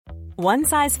One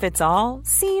size fits all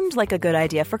seemed like a good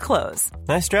idea for clothes.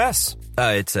 Nice dress.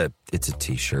 It's a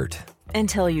t-shirt.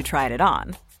 Until you tried it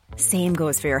on. Same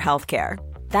goes for your healthcare.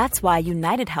 That's why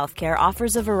United Healthcare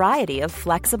offers a variety of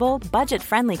flexible,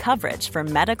 budget-friendly coverage for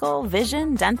medical,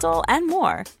 vision, dental, and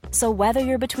more. So whether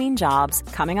you're between jobs,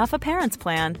 coming off a parent's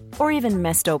plan, or even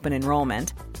missed open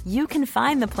enrollment, you can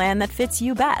find the plan that fits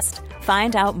you best.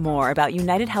 Find out more about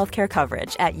United Healthcare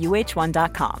coverage at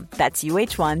uh1.com. That's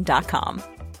uh1.com.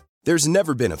 There's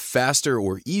never been a faster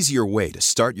or easier way to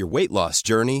start your weight loss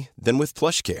journey than with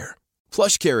PlushCare.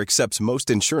 PlushCare accepts most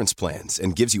insurance plans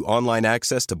and gives you online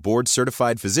access to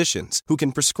board-certified physicians who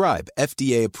can prescribe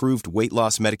FDA-approved weight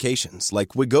loss medications like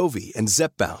Wegovy and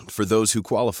Zepbound for those who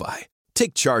qualify.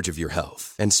 Take charge of your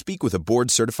health and speak with a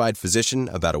board-certified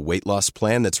physician about a weight loss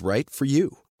plan that's right for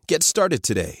you. Get started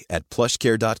today at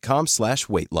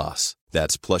plushcare.com/weight loss.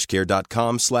 That's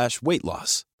plushcare.com/weight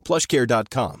loss.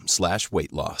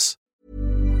 plushcare.com/weight loss.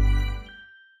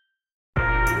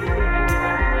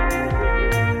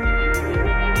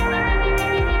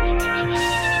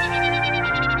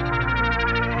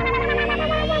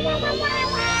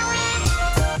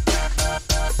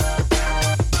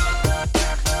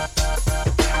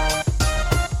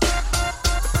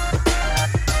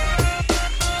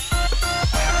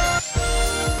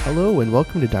 Hello and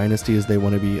welcome to Dynasty as They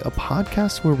Want to Be, a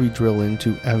podcast where we drill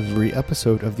into every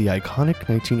episode of the iconic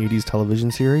 1980s television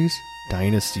series,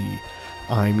 Dynasty.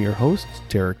 I'm your host,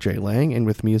 Derek J. Lang, and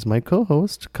with me is my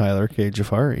co-host, Kyler K.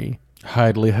 Jafari.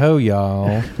 Hidely ho,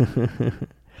 y'all.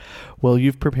 Well,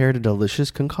 you've prepared a delicious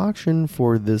concoction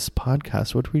for this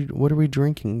podcast. What are we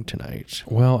drinking tonight?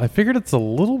 Well, I figured it's a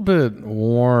little bit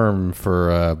warm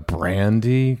for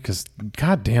brandy, because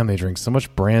goddamn, they drink so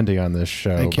much brandy on this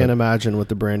show. I can't imagine what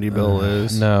the brandy bill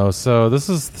is. No, so this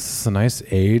is a nice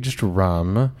aged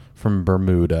rum from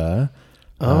Bermuda.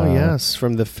 Oh, yes,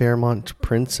 from the Fairmont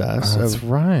Princess. That's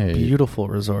right. Beautiful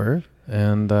resort.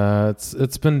 And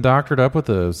it's been doctored up with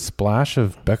a splash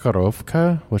of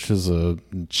Bekarovka, which is a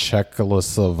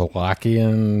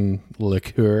Czechoslovakian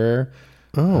liqueur.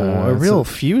 Oh, a real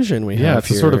fusion we have here. Yeah,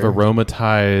 it's a sort of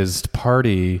aromatized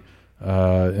party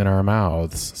in our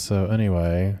mouths. So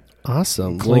anyway.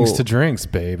 Awesome. Clinks to drinks,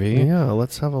 baby. Yeah,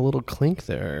 let's have a little clink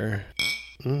there.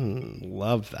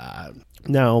 Love that.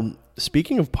 Now,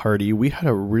 speaking of party, we had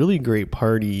a really great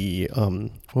party.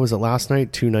 What was it, last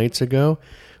night, 2 nights ago?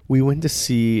 We went to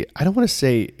see, I don't want to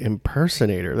say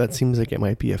impersonator, that seems like it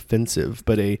might be offensive,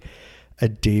 but a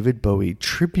David Bowie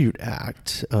tribute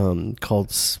act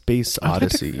called Space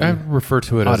Odyssey. I refer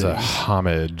to it as a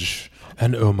homage,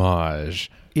 an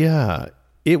homage. Yeah,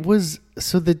 it was,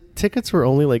 so the tickets were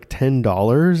only like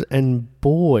 $10, and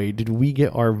boy, did we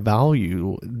get our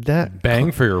value. That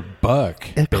bang for your buck,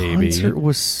 baby. Concert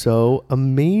was so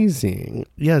amazing.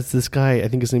 Yes, this guy, I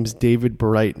think his name's David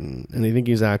Brighton, and I think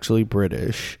he's actually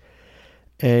British.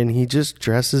 And he just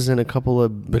dresses in a couple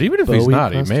of But even if Bowie he's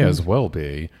not, costumes. he may as well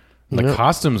be. The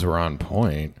costumes were on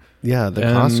point. Yeah, the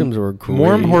costumes were great.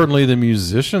 More importantly, the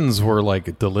musicians were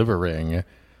like delivering.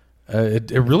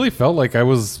 It really felt like I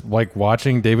was like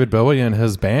watching David Bowie and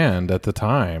his band at the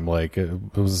time. Like it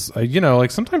was,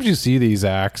 like sometimes you see these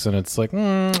acts and it's like,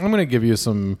 I'm going to give you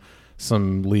some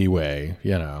leeway,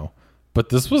 But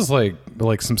this was like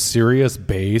some serious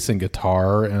bass and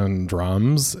guitar and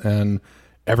drums, and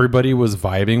everybody was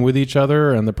vibing with each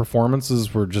other, and the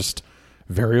performances were just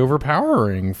very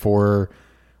overpowering for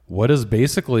what is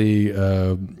basically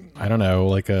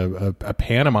like a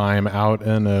pantomime out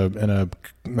in a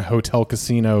hotel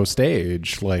casino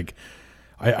stage. Like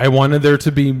I wanted there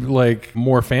to be like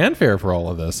more fanfare for all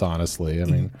of this, honestly. I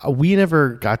mean, we never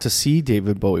got to see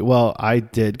David Bowie. Well, I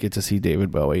did get to see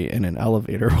David Bowie in an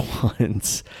elevator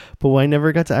once, but I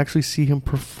never got to actually see him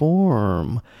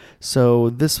perform. So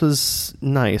this was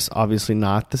nice. Obviously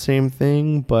not the same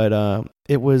thing, but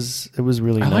it was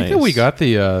really nice. I like that we got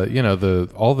the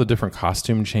all the different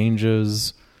costume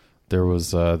changes. There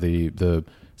was the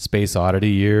Space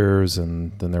Oddity years,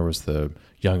 and then there was the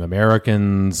Young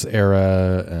Americans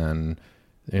era, and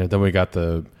then we got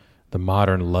the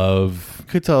Modern Love. You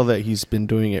could tell that he's been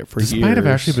doing it for years. This might have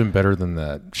actually been better than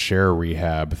that Cher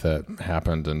rehab that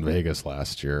happened in Vegas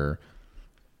last year.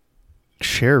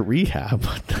 Cher rehab?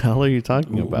 What the hell are you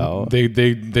talking about?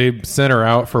 They sent her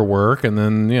out for work, and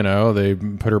then they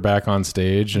put her back on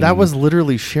stage. And that was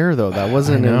literally Cher, though. That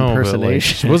wasn't an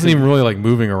impersonation. She wasn't even really like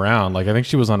moving around. Like I think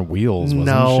she was on wheels.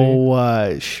 Wasn't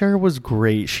she? Cher was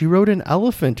great. She rode an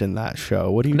elephant in that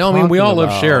show. What are you? No, talking I mean we all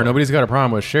about? love Cher. Nobody's got a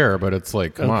problem with Cher, but it's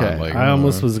like, come on. Like, I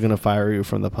almost was gonna fire you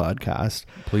from the podcast.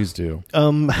 Please do.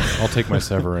 I'll take my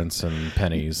severance and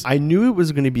pennies. I knew it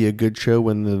was going to be a good show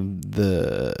when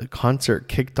the concert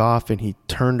kicked off and he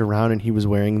turned around and he was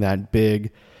wearing that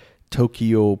big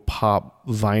Tokyo Pop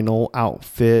vinyl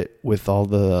outfit with all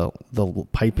the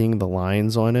piping, the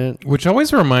lines on it. Which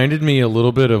always reminded me a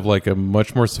little bit of like a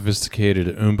much more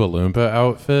sophisticated Oompa Loompa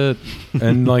outfit.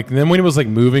 And like then when he was like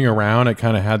moving around, it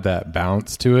kind of had that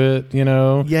bounce to it, you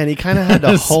know? Yeah, and he kind of had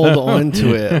to hold on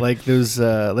to it like those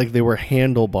like they were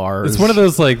handlebars. It's one of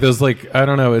those like I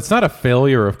don't know, it's not a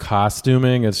failure of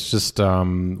costuming. It's just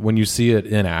when you see it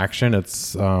in action,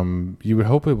 it's you would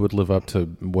hope it would live up to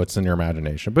what's in your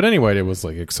imagination. But anyway, it was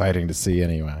like exciting to see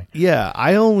anyway. Yeah,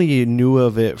 I only knew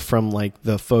of it from like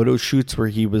the photo shoots where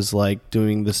he was like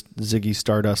doing this Ziggy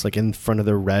Stardust like in front of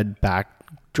the red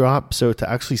backdrop. So to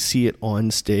actually see it on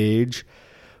stage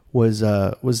was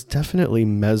definitely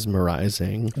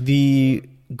mesmerizing. The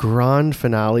grand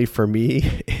finale for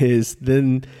me is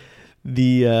then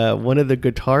the one of the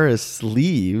guitarists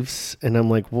leaves and I'm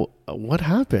like, what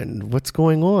happened? What's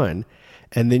going on?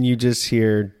 And then you just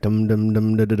hear dum dum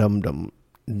dum da dum dum.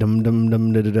 Dum dum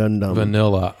dum da dum dum.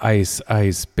 Vanilla Ice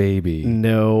Ice Baby.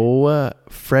 No,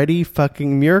 Freddie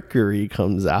fucking Mercury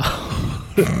comes out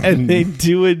and they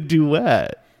do a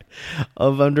duet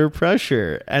of Under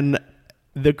Pressure, and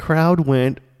the crowd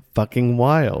went fucking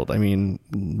wild. I mean,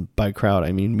 by crowd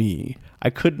I mean me. I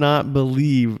could not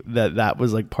believe that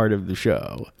was like part of the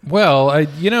show. Well,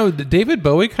 David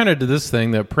Bowie kind of did this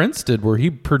thing that Prince did where he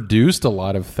produced a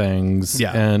lot of things.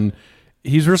 Yeah. And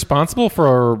he's responsible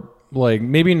for like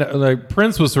maybe not, like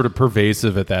Prince was sort of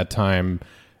pervasive at that time,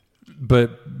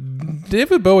 but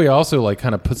David Bowie also like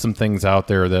kind of put some things out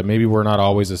there that maybe we're not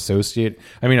always associated.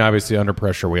 I mean, obviously Under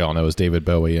Pressure, we all know is David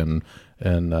Bowie and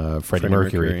Freddie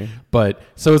Mercury. But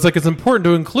so it's like it's important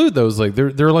to include those, like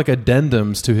they're like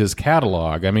addendums to his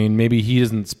catalog. I mean, maybe he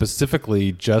isn't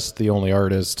specifically just the only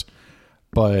artist,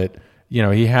 but you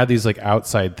know, he had these like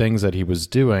outside things that he was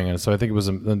doing, and so I think it was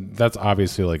that's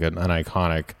obviously like an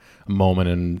iconic moment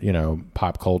in, you know,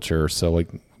 pop culture. So like,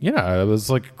 yeah, it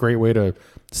was like a great way to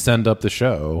send up the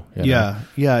show. Yeah.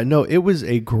 No, it was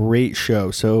a great show.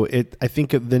 So I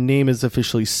think the name is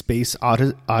officially Space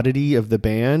Oddity of the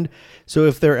band. So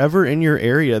if they're ever in your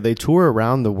area, they tour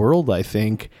around the world, I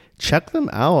think. Check them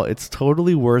out. It's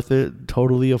totally worth it.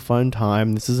 Totally a fun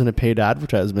time. This isn't a paid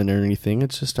advertisement or anything.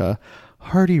 It's just a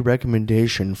hearty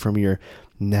recommendation from your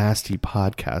nasty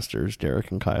podcasters,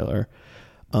 Derek and Kyler.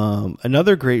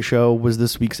 Another great show was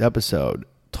this week's episode.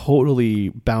 Totally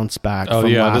bounced back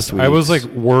from last week. I was like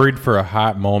worried for a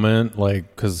hot moment,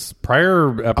 like because prior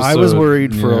episode I was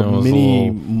worried for many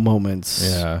moments.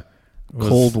 Yeah,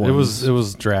 cold ones. It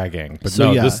was dragging, but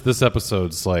so, no, this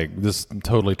episode's like this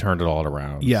totally turned it all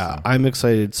around. Yeah, so. I'm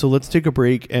excited. So let's take a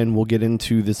break and we'll get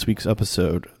into this week's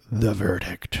episode, The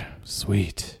Verdict.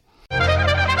 Sweet.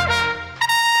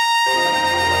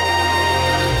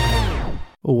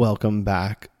 Welcome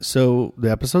back. So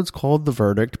the episode's called The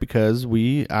Verdict because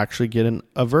we actually get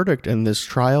a verdict, and this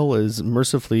trial is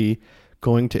mercifully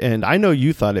going to end. I know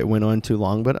you thought it went on too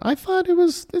long, but I thought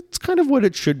it's kind of what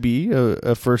it should be,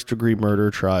 a first-degree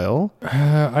murder trial.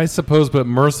 I suppose, but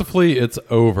mercifully it's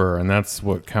over, and that's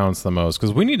what counts the most,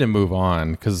 because we need to move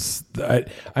on, because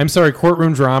I'm sorry,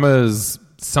 courtroom drama is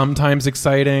sometimes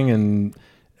exciting, and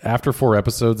after 4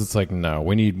 episodes, it's like, no,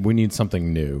 we need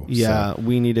something new. Yeah, so.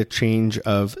 We need a change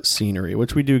of scenery,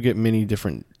 which we do get many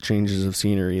different changes of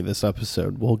scenery this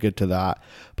episode. We'll get to that.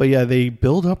 But yeah, they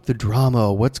build up the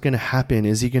drama. What's going to happen?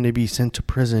 Is he going to be sent to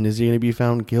prison? Is he going to be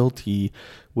found guilty?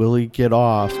 Will he get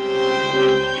off?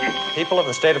 People of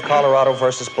the State of Colorado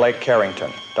versus Blake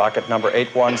Carrington, docket number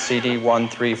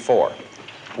 81CD134.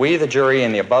 We, the jury,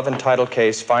 in the above entitled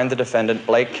case, find the defendant,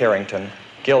 Blake Carrington,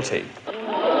 guilty.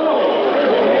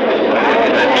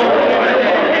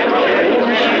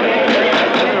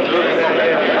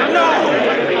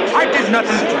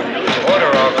 Order,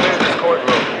 I'll clear this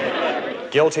courtroom.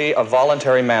 Guilty of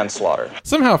voluntary manslaughter.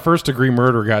 Somehow first-degree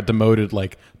murder got demoted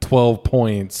like 12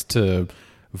 points to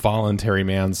voluntary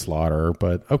manslaughter,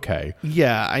 but okay.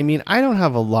 Yeah, I mean, I don't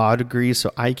have a law degree,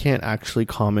 so I can't actually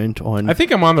comment on... I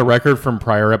think I'm on the record from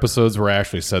prior episodes where I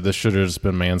actually said this should have just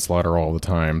been manslaughter all the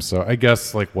time, so I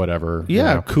guess, like, whatever. Yeah,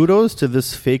 you know. Kudos to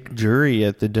this fake jury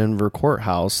at the Denver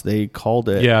courthouse. They called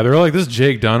it... Yeah, they're like, this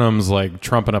Jake Dunham's, like,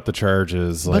 trumping up the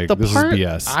charges. Like, but the this part is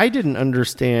BS. I didn't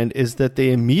understand is that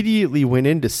they immediately went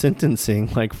into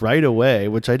sentencing, like, right away,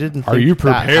 which I didn't think Are you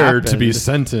prepared that to be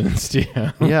sentenced?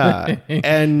 Yeah. Yeah.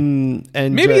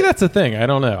 and maybe that's a thing. I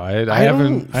don't know. I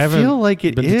haven't feel like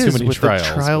it been to is too many with trials,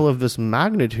 a trial of this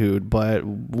magnitude, but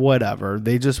whatever.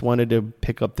 They just wanted to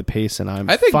pick up the pace, and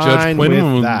I think fine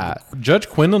with that. Judge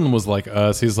Quinlan was like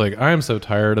us. He's like, I am so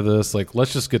tired of this. Like,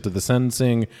 let's just get to the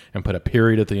sentencing and put a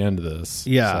period at the end of this.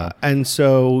 Yeah, and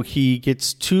so he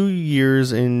gets 2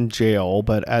 years in jail,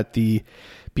 but at the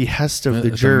behest of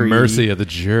the jury, the mercy of the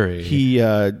jury,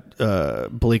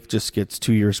 Blake just gets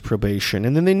 2 years probation,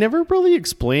 and then they never really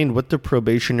explained what the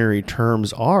probationary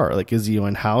terms are. Like, is he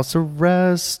on house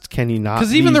arrest? Can he not?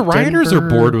 Because even the writers are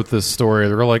bored with this story.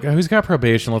 They're like, oh, he's got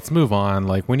probation. Let's move on.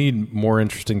 Like, we need more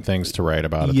interesting things to write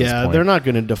about. At this point. They're not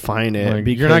going to define it. Like,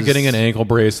 because you're not getting an ankle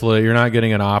bracelet. You're not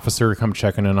getting an officer to come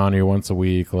checking in on you once a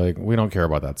week. Like, we don't care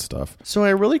about that stuff. So I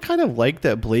really kind of like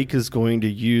that Blake is going to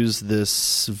use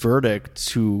this verdict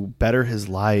to better his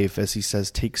life, as he says,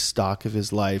 take stock of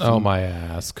his life. Oh, my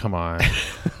ass. Come on.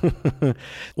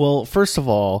 Well, first of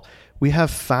all, we have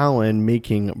Fallon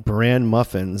making bran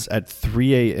muffins at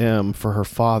 3 a.m. for her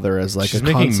father as like She's a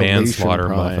making consolation manslaughter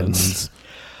prize. muffins.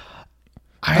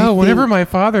 Whenever my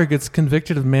father gets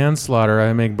convicted of manslaughter,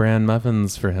 I make bran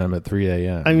muffins for him at 3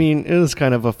 a.m. I mean, it was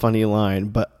kind of a funny line,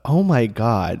 but oh my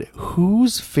God,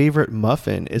 whose favorite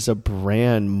muffin is a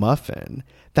bran muffin?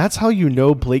 That's how you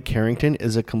know Blake Carrington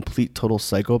is a complete total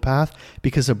psychopath,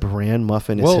 because a bran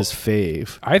muffin is his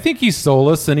fave. I think he's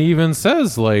soulless, and he even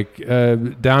says, like,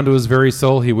 down to his very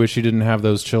soul, he wished he didn't have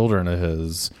those children of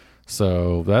his.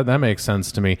 So that makes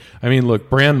sense to me. I mean, look,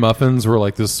 bran muffins were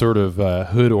like this sort of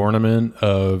hood ornament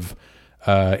of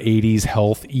 80s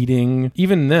health eating.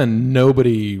 Even then,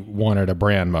 nobody wanted a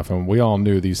bran muffin. We all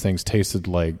knew these things tasted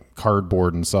like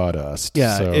cardboard and sawdust.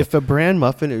 Yeah, so. If a bran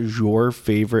muffin is your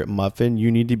favorite muffin, you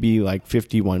need to be like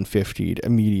 5150'd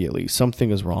immediately.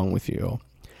 Something is wrong with you.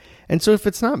 And so if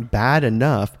it's not bad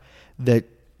enough that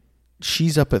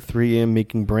she's up at 3 a.m.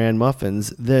 making bran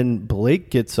muffins, then Blake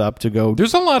gets up to go.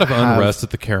 There's a lot of unrest at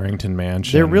the Carrington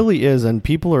mansion. There really is, and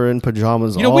people are in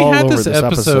pajamas all over we had this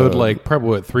episode. Like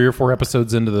probably 3 or 4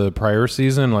 episodes into the prior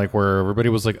season, like where everybody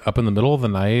was like up in the middle of the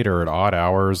night or at odd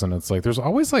hours, and it's like there's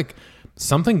always like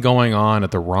something going on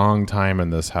at the wrong time in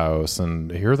this house,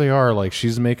 and here they are, like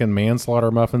she's making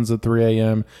manslaughter muffins at 3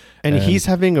 a.m. and he's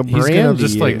having a brandy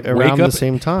just like around the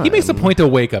same time. He makes a point to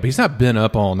wake up. He's not been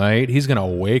up all night. He's gonna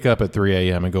wake up at 3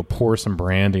 a.m. and go pour some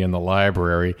brandy in the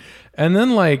library. And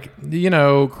then, like, you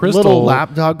know, Crystal, little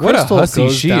lapdog Crystal, what a hussy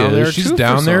she is. She's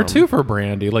down there too for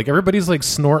brandy. Like, everybody's like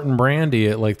snorting brandy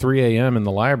at like 3 a.m. in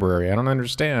the library. I don't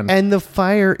understand. And the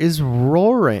fire is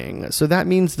roaring, so that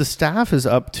means the staff is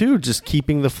up too, just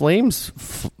keeping the flames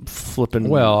flipping.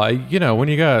 Well, when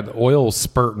you got oil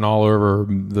spurting all over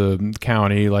the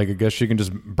county, like, I guess you can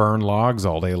just burn logs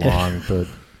all day long. But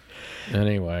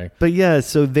anyway, but yeah,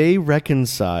 so they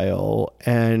reconcile,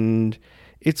 and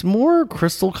it's more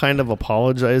Crystal kind of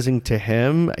apologizing to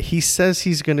him. He says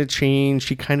he's going to change.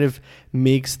 She kind of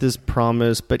makes this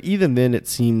promise, but even then it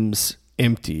seems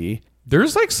empty.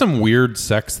 There's like some weird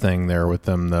sex thing there with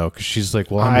them, though, because she's like,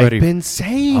 "Well, I've been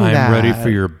saying I'm that. ready for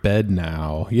your bed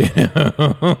now." Yeah,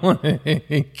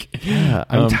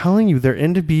 I'm telling you, they're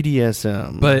into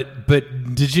BDSM. But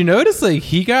did you notice like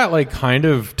he got like kind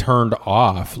of turned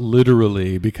off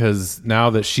literally, because now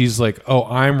that she's like, "Oh,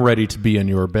 I'm ready to be in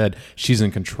your bed," she's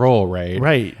in control, right?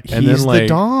 Right. And he's then like the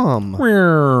dom,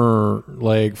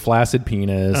 like flaccid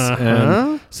penis,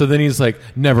 and so then he's like,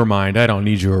 "Never mind, I don't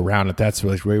need you around. If that's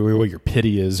what your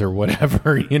pity is or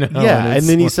whatever, you know." Yeah, and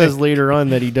then he says later on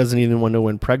that he doesn't even want to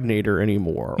impregnate her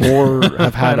anymore or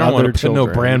have had I don't other want to children.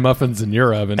 put no bran muffins in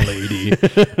your oven, lady.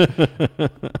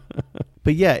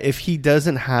 But yeah, if he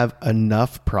doesn't have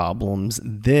enough problems,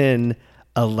 then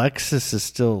Alexis is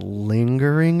still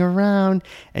lingering around,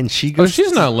 and she goes. Oh,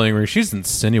 she's not lingering. She's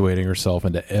insinuating herself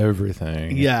into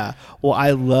everything. Yeah. Well,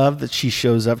 I love that she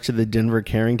shows up to the Denver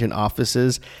Carrington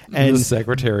offices, and the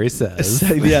secretary says,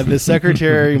 "Yeah, the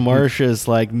secretary Marcia is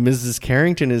like, Mrs.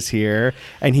 Carrington is here,"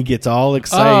 and he gets all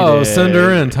excited. "Oh, send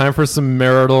her in. Time for some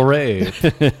marital rape."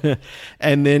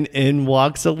 And then in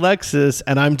walks Alexis,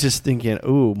 and I'm just thinking,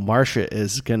 "Ooh, Marcia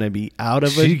is gonna be out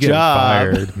of a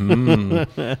job."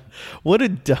 Fired. What a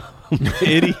dumb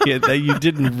idiot that you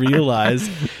didn't realize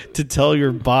to tell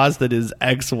your boss that his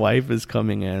ex-wife is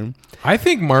coming in. I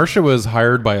think Marcia was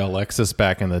hired by Alexis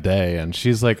back in the day, and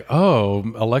she's like, "Oh,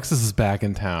 Alexis is back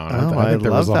in town." I think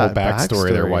there was a whole backstory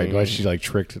there. Why she like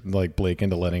tricked like Blake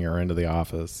into letting her into the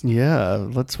office. Yeah,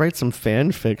 let's write some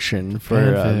fan fiction for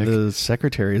the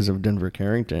secretaries of Denver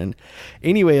Carrington.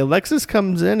 Anyway, Alexis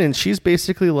comes in, and she's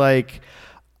basically like,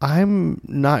 "I'm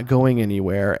not going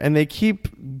anywhere," and they keep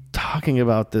talking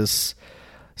about this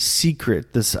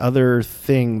secret, this other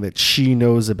thing that she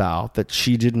knows about that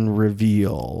she didn't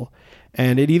reveal.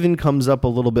 And it even comes up a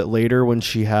little bit later when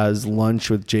she has lunch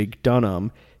with Jake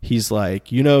Dunham. He's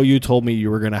like, you told me you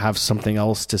were going to have something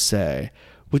else to say,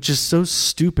 which is so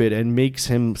stupid and makes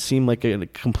him seem like a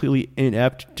completely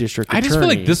inept district attorney. I just feel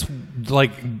like this,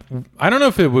 I don't know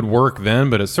if it would work then,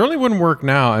 but it certainly wouldn't work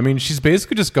now. I mean, she's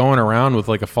basically just going around with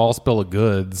like a false bill of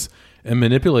goods and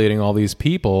manipulating all these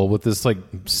people with this like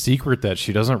secret that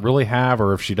she doesn't really have,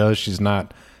 or if she does, she's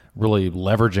not really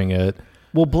leveraging it.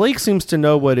 Well, Blake seems to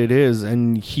know what it is,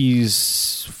 and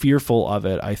he's fearful of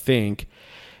it, I think.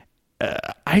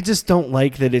 I just don't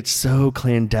like that it's so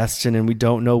clandestine and we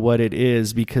don't know what it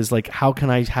is, because like, how can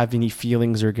I have any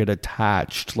feelings or get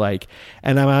attached? Like,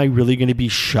 and am I really going to be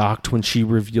shocked when she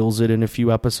reveals it in a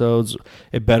few episodes?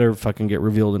 It better fucking get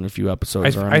revealed in a few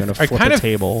episodes, or I'm going to flip a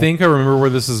table. I think I remember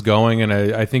where this is going, and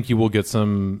I think you will get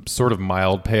some sort of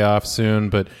mild payoff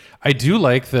soon. But I do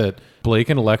like that Blake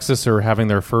and Alexis are having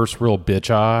their first real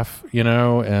bitch off,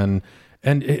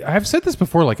 and I've said this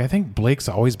before, like, I think Blake's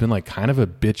always been like kind of a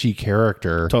bitchy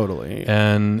character. Totally.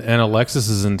 And Alexis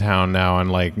is in town now,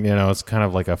 and like, it's kind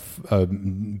of like a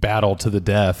battle to the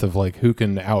death of like who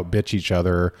can out bitch each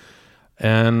other.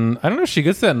 And I don't know, she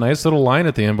gets that nice little line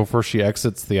at the end before she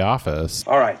exits the office.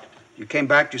 All right. You came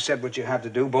back, you said what you had to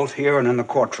do, both here and in the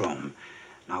courtroom.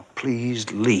 Now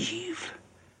please leave.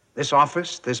 This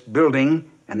office, this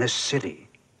building, and this city.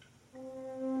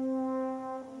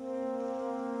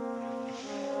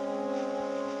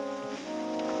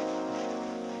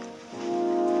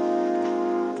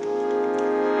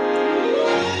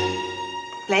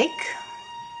 Blake,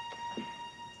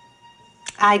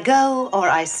 I go or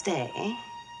I stay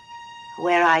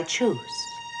where I choose.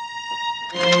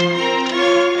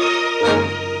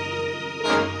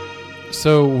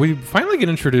 So we finally get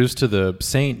introduced to the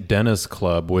St. Denis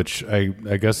Club, which I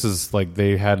guess is like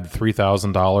they had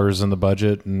 $3,000 in the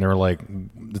budget, and they're like,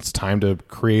 it's time to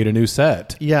create a new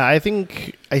set. Yeah, I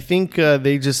think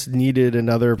they just needed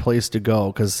another place to go,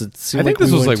 because it seemed like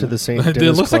this we was went like to the St. Denis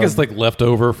it looks Club. like it's like left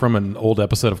over from an old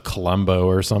episode of Columbo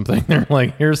or something. They're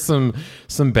like, here's some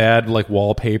bad like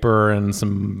wallpaper and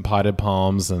some potted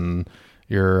palms and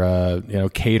your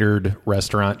catered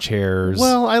restaurant chairs.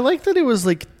 Well, I like that it was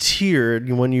like tiered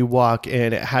when you walk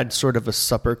in. It had sort of a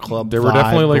supper club. There were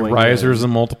definitely like risers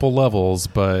and multiple levels,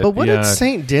 but what did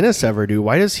St. Denis ever do?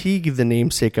 Why does he give the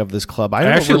namesake of this club? I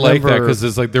actually like that, because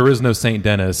it's like there is no St.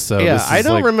 Denis. So yeah, I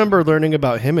don't remember learning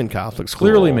about him in Catholic school.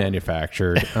 Clearly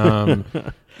manufactured.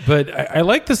 But I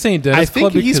like the St. Dennis Club. I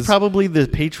think he's probably the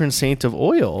patron saint of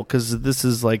oil, because this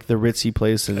is like the ritzy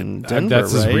place in Denver.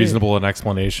 That's as reasonable an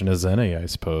explanation as any, I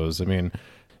suppose. I mean,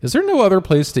 is there no other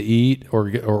place to eat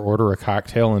or order a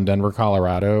cocktail in Denver,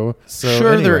 Colorado? Sure,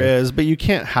 anyway. There is, but you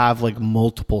can't have like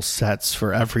multiple sets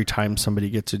for every time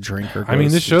somebody gets a drink or goes. I mean,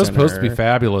 this show's dinner. supposed to be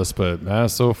fabulous, but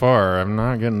so far I'm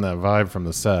not getting that vibe from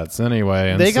the sets.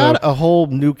 Anyway, they got a whole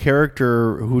new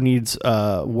character who needs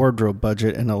a wardrobe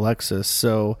budget in Alexis,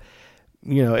 so.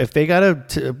 If they got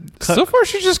to cut. So far,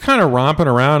 she's just kind of romping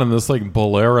around in this like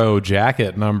bolero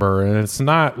jacket number, and it's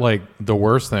not like the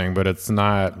worst thing, but it's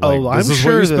not. Like, this is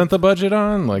what you spent the budget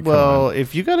on. Like, well,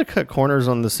 if you got to cut corners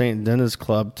on the St. Denis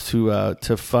Club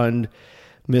to fund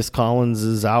Miss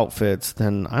Collins's outfits,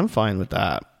 then I'm fine with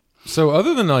that. So,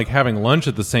 other than like having lunch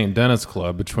at the St. Denis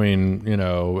Club between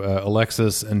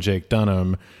Alexis and Jake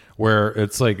Dunham, where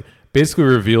it's like. Basically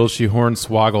reveals she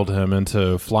hornswoggled him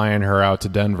into flying her out to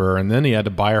Denver, and then he had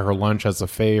to buy her lunch as a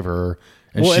favor.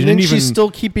 And she's still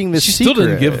keeping the secret. She still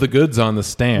didn't give the goods on the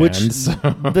stand.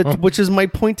 Which is my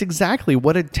point exactly.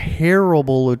 What a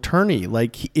terrible attorney.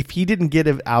 Like, if he didn't get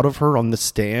it out of her on the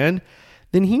stand,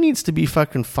 then he needs to be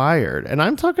fucking fired. And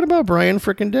I'm talking about Brian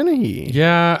frickin' Dennehy.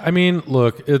 Yeah, I mean,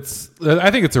 look,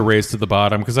 I think it's a race to the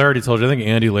bottom, because I already told you, I think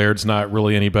Andy Laird's not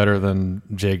really any better than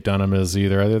Jake Dunham is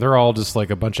either. They're all just like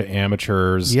a bunch of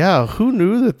amateurs. Yeah, who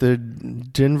knew that the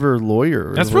Denver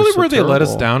lawyers That's really where they let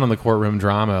us down on the courtroom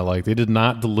drama. Like, they did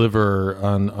not deliver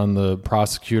on the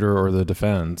prosecutor or the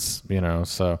defense,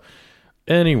 so...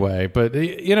 Anyway, but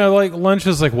like lunch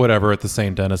is like whatever at the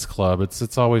St. Denis Club.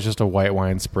 It's always just a white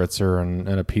wine spritzer and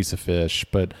a piece of fish.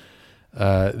 But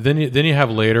then you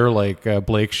have later like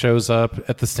Blake shows up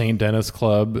at the St. Denis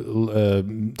Club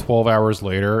 12 hours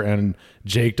later, and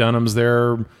Jake Dunham's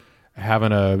there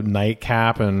having a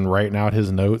nightcap and writing out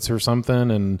his notes or something.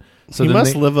 And so he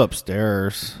must live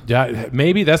upstairs. Yeah,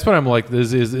 maybe that's what I'm like.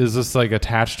 Is this like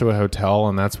attached to a hotel,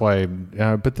 and that's why?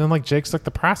 But then like Jake's like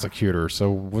the prosecutor,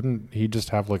 so wouldn't he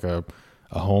just have like a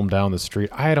a home down the street.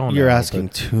 I don't know. You're asking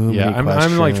too many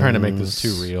questions. I'm like trying to make this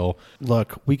too real.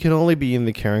 Look, we can only be in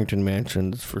the Carrington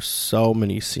Mansions for so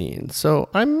many scenes. So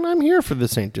I'm here for the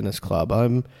St. Denis Club.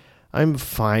 I'm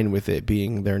fine with it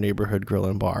being their neighborhood grill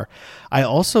and bar. I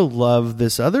also love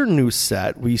this other new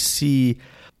set. We see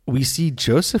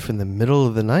Joseph in the middle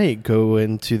of the night go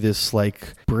into this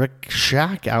like brick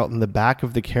shack out in the back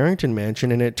of the Carrington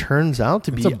Mansion, and it turns out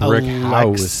to be a brick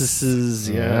Alexis's.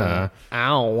 house. Yeah.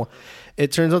 Ow.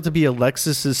 It turns out to be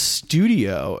Alexis's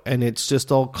studio, and it's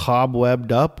just all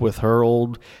cobwebbed up with her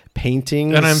old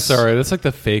paintings. And I'm sorry, that's like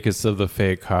the fakest of the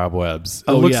fake cobwebs.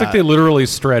 It looks like they literally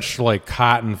stretched like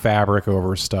cotton fabric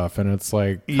over stuff, and it's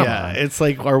like, come on. It's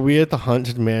like, are we at the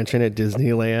Haunted Mansion at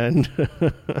Disneyland?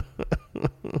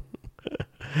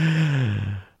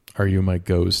 Are you my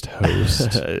ghost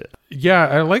host? Yeah,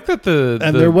 I like that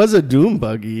there was a Doom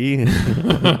buggy.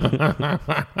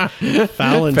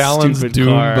 Fallon's stupid Doom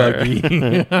car. buggy.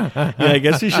 Yeah, I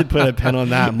guess we should put a pin on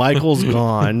that. Michael's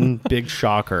gone. Big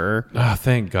shocker. Oh,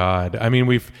 thank God. I mean,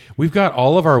 we've got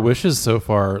all of our wishes so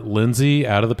far. Lindsay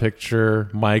out of the picture.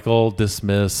 Michael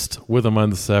dismissed with a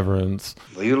month's severance.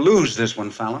 Well, you lose this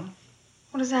one, Fallon.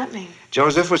 What does that mean?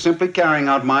 Joseph was simply carrying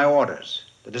out my orders.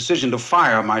 The decision to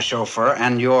fire my chauffeur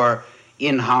and your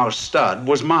in-house stud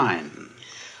was mine.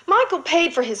 Michael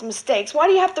paid for his mistakes. Why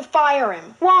do you have to fire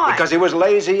him? Why? Because he was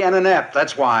lazy and inept,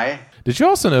 that's why. Did you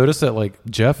also notice that like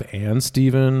Jeff and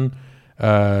Steven,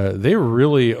 they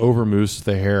really overmoosed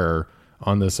the hair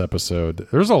on this episode?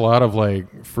 There's a lot of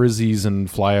like frizzies and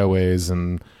flyaways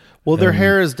and... Well, their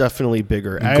hair is definitely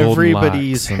bigger.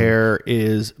 Everybody's hair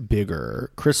is bigger.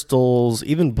 Crystal's,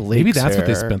 even Blake's maybe that's hair. what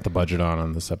they spent the budget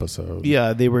on this episode.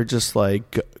 Yeah, they were just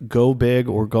like, go big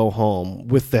or go home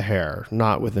with the hair,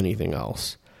 not with anything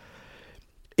else.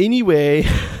 Anyway,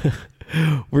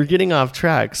 we're getting off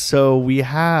track. So we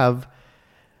have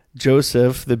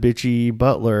Joseph, the bitchy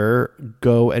butler,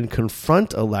 go and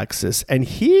confront Alexis, and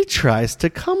he tries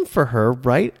to come for her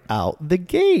right out the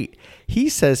gate. He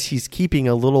says he's keeping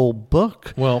a little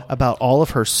book about all of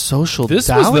her social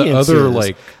dalliances. Was the other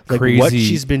like crazy... what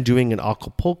she's been doing in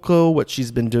Acapulco, what she's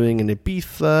been doing in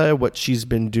Ibiza, what she's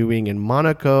been doing in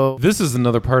Monaco. This is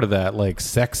another part of that like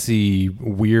sexy,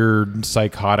 weird,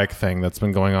 psychotic thing that's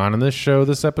been going on in this show,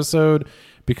 this episode,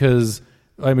 because...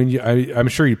 I mean, I'm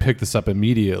sure you picked this up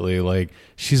immediately. Like,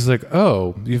 she's like,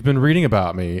 oh, you've been reading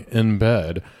about me in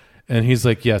bed. And he's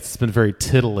like, yes, it's been very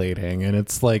titillating. And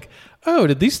it's like, oh,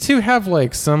 did these two have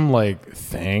like some like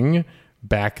thing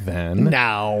back then?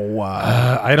 No.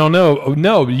 I don't know.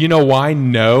 No, you know why?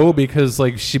 No, because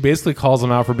like she basically calls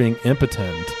him out for being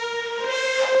impotent.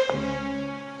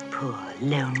 Poor,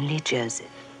 lonely Joseph.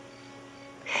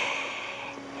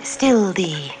 Still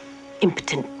the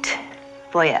impotent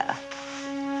voyeur.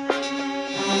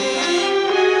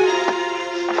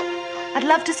 I'd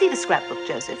love to see the scrapbook,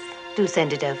 Joseph. Do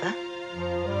send it over.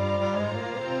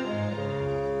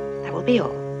 That will be all.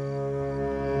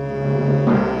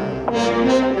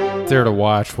 There to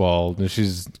watch while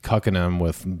she's cucking him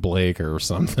with Blake or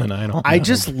something. I don't know. I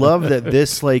just love that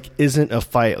this like isn't a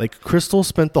fight. Like Crystal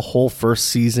spent the whole first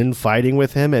season fighting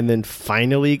with him and then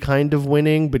finally kind of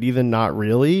winning, but even not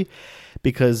really,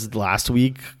 because last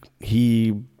week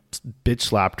he bitch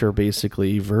slapped her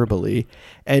basically verbally.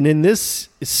 And in this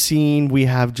scene we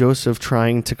have Joseph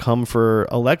trying to come for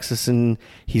Alexis, and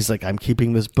he's like, I'm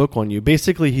keeping this book on you.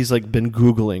 Basically he's like been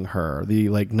Googling her, the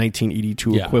like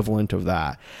 1982 equivalent of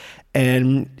that.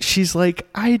 And she's like,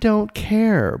 I don't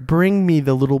care. Bring me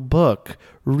the little book.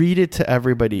 Read it to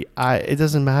everybody. It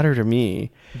doesn't matter to me.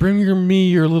 Bring me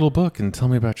your little book and tell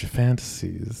me about your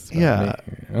fantasies. Yeah.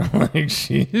 Like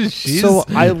she's... So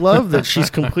I love that she's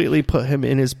completely put him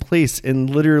in his place in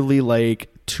literally like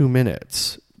 2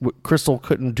 minutes. Crystal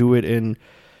couldn't do it in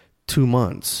 2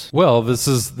 months. Well, this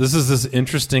is this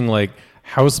interesting like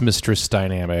house mistress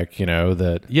dynamic, you know,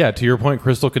 that, yeah, to your point,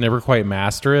 Crystal could never quite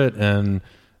master it. And,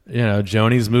 you know,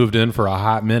 Joni's moved in for a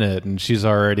hot minute and she's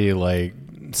already like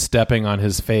stepping on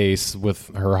his face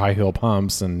with her high heel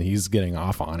pumps, and he's getting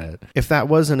off on it. If that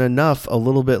wasn't enough, a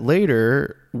little bit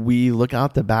later, we look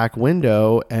out the back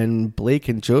window and Blake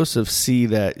and Joseph see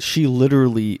that she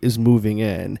literally is moving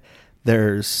in.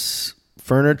 There's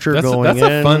furniture going in.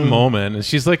 That's a fun moment. And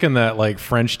she's like in that like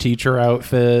French teacher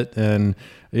outfit, and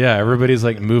yeah, everybody's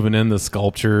like moving in the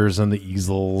sculptures and the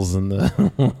easels and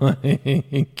the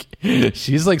like,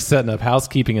 she's like setting up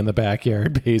housekeeping in the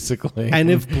backyard basically.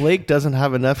 And if Blake doesn't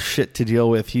have enough shit to deal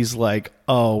with, he's like,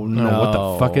 oh no, what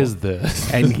the fuck is this?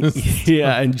 And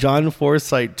and John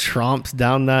Forsythe tromps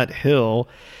down that hill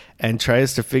and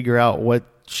tries to figure out what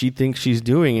she thinks she's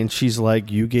doing, and she's like,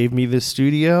 you gave me this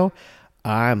studio,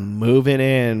 I'm moving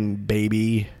in,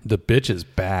 baby. The bitch is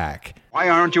back. Why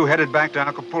aren't you headed back to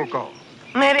Acapulco?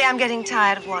 Maybe I'm getting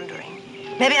tired of wandering.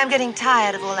 Maybe I'm getting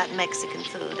tired of all that Mexican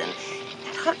food, and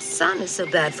that hot sun is so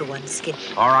bad for one's skin.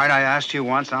 All right, I asked you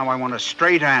once, now I want a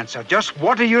straight answer. Just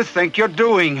what do you think you're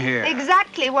doing here?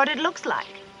 Exactly what it looks like.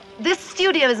 This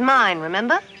studio is mine,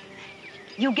 remember?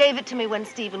 You gave it to me when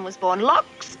Stephen was born, lock,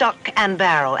 stock, and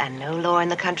barrel, and no law in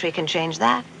the country can change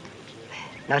that.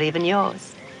 Not even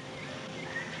yours.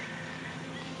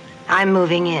 I'm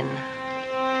moving in.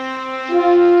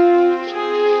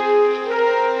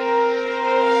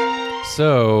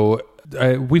 So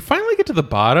we finally get to the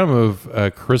bottom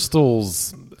of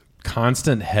Crystal's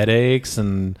constant headaches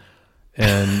and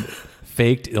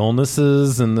faked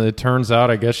illnesses, and it turns out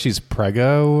I guess she's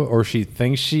preggo, or she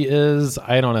thinks she is.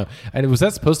 I don't know. And was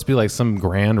that supposed to be like some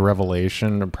grand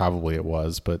revelation? Probably it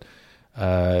was, but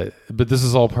this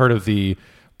is all part of the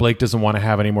Blake doesn't want to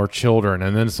have any more children,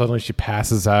 and then suddenly she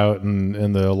passes out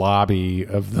in the lobby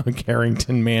of the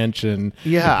Carrington mansion.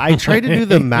 Yeah, I tried to do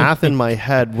the math in my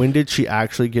head. When did she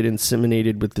actually get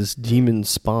inseminated with this demon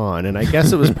spawn? And I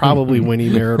guess it was probably when he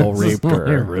marital raped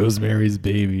her. Rosemary's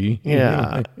Baby.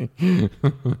 Yeah.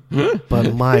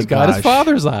 But my He's got his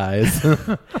father's eyes.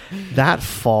 That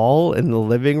fall in the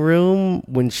living room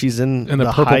when she's in the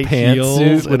purple high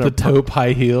pantsuit with the taupe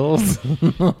high heels.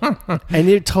 And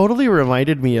it totally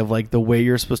reminded me of like the way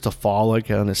you're supposed to fall like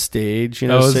on a stage, you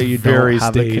know, Oh, so you very don't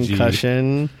have stagey. a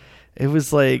concussion. It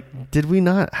was like, did we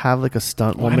not have like a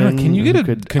stunt I don't woman? know, can you get who a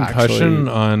could concussion actually-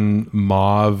 on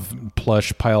mauve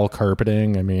plush pile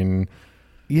carpeting? I mean,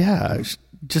 Yeah,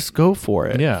 just go for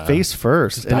it. Yeah. Face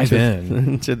first. Just dive in.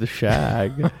 Into the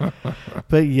shag.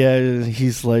 But yeah,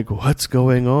 he's like, what's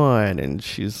going on? And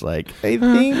she's like, I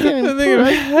think I'm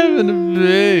having a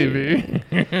baby.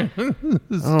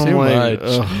 It's too much.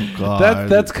 Oh, God.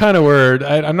 That's kind of weird.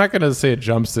 I'm not going to say it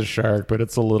jumps the shark, but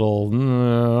it's a little,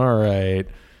 all right.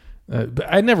 But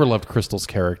I never loved Crystal's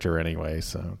character anyway.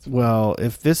 So, Well,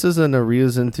 if this isn't a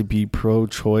reason to be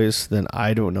pro-choice, then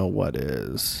I don't know what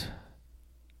is.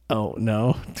 Oh,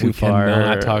 no. Too far. We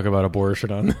cannot talk about abortion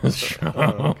on this show.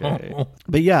 Okay.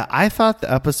 But yeah, I thought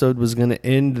the episode was going to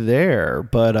end there,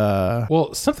 but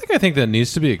Well, something I think that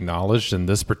needs to be acknowledged in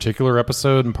this particular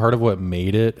episode, and part of what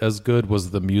made it as good,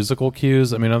 was the musical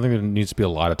cues. I mean, I don't think there needs to be a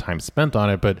lot of time spent on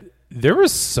it, but there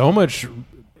was so much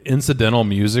incidental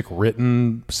music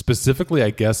written specifically, I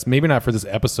guess, maybe not for this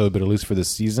episode, but at least for this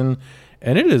season,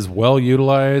 and it is well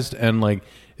utilized. And like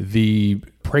the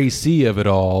précis of it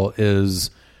all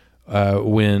is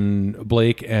when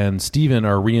Blake and Steven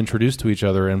are reintroduced to each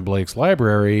other in Blake's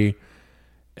library,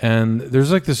 and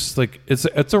there's like this, like it's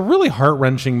a really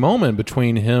heart-wrenching moment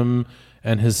between him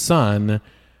and his son,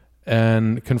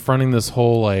 and confronting this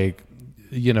whole, like,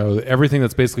 you know, everything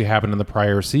that's basically happened in the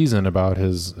prior season about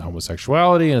his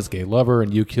homosexuality and his gay lover,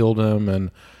 and you killed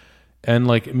him, and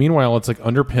like meanwhile it's like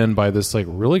underpinned by this like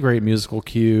really great musical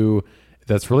cue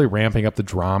that's really ramping up the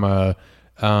drama.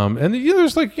 And you know,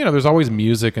 there's like, you know, there's always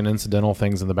music and incidental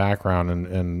things in the background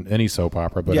in any soap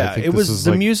opera, but yeah, I think it this was is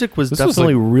the like, music was this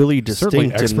definitely like really certainly distinct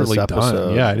in this expertly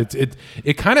episode. done. Yeah,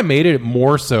 it kind of made it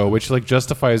more so, which like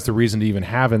justifies the reason to even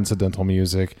have incidental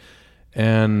music,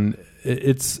 and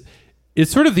it's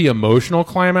sort of the emotional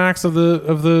climax of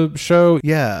the show.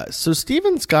 Yeah, so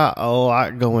Steven's got a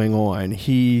lot going on.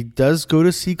 He does go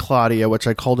to see Claudia, which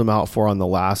I called him out for on the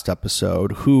last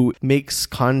episode, who makes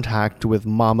contact with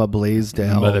Mama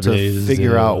Blaisdell to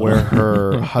figure out where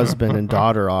her husband and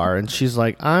daughter are. And she's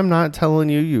like, I'm not telling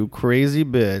you, you crazy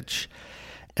bitch.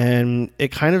 And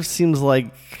it kind of seems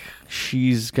like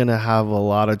she's going to have a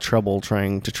lot of trouble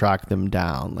trying to track them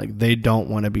down. Like, they don't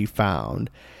want to be found.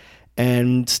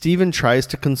 And Steven tries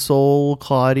to console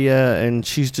Claudia, and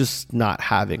she's just not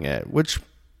having it, which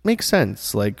makes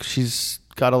sense. Like, she's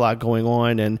got a lot going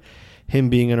on, and him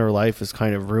being in her life has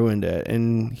kind of ruined it.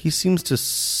 And he seems to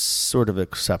sort of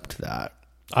accept that.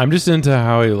 I'm just into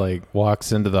how he like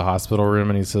walks into the hospital room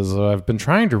and he says, "Oh, I've been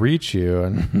trying to reach you,"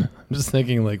 and I'm just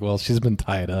thinking like, well, she's been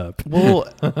tied up. Well,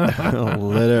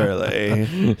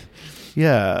 literally.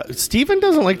 Yeah, Steven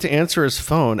doesn't like to answer his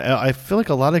phone. I feel like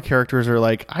a lot of characters are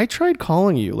like, I tried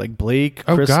calling you, like Blake,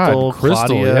 Crystal,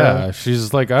 Claudia. Yeah,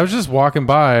 she's like, I was just walking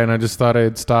by and I just thought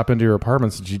I'd stop into your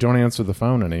apartment since you don't answer the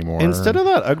phone anymore. Instead of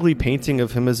that ugly painting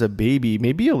of him as a baby,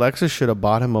 maybe Alexa should have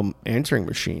bought him an answering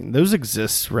machine. Those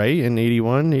exist, right? In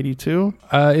 81, 82?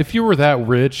 If you were that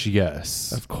rich,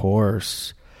 yes. Of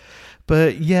course.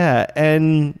 But yeah,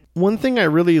 and One thing I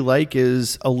really like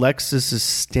is Alexis is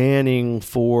standing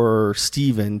for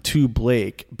Steven to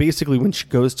Blake. Basically, when she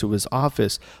goes to his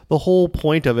office, the whole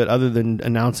point of it, other than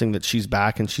announcing that she's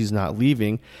back and she's not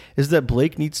leaving, is that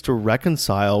Blake needs to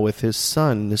reconcile with his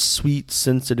son, this sweet,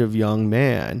 sensitive young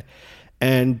man.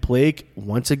 And Blake,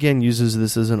 once again, uses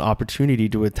this as an opportunity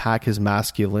to attack his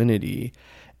masculinity.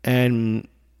 And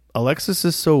Alexis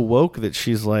is so woke that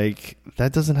she's like,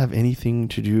 that doesn't have anything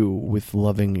to do with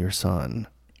loving your son.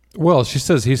 Well, she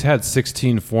says he's had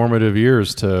 16 formative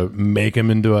years to make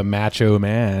him into a macho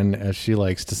man, as she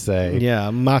likes to say. Yeah,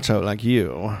 macho like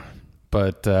you.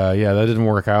 But yeah, that didn't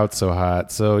work out so hot.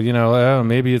 So,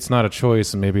 maybe it's not a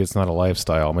choice and maybe it's not a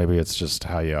lifestyle. Maybe it's just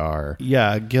how you are.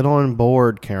 Yeah, get on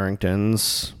board,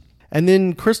 Carringtons. And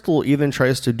then Crystal even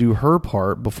tries to do her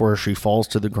part before she falls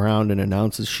to the ground and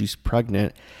announces she's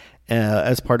pregnant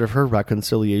as part of her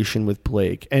reconciliation with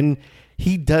Blake. And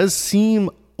he does seem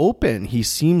open. He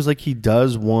seems like he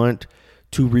does want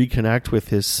to reconnect with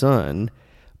his son.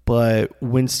 But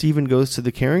when Steven goes to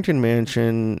the Carrington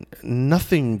mansion,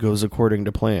 nothing goes according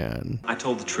to plan. I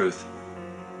told the truth.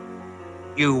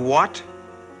 You what?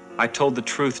 I told the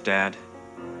truth, Dad.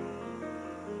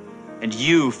 And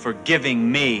you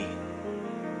forgiving me.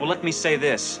 Well, let me say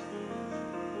this.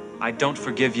 I don't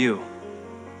forgive you.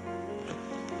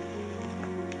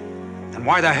 Then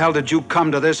why the hell did you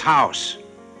come to this house?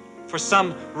 For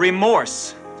some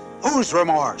remorse. Whose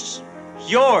remorse?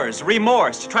 Yours,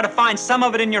 remorse. To try to find some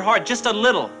of it in your heart, just a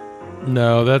little.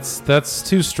 No, that's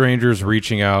two strangers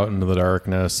reaching out into the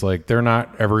darkness. Like, they're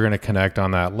not ever going to connect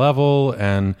on that level.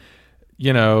 And,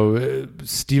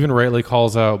 Stephen rightly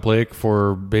calls out Blake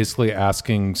for basically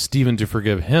asking Stephen to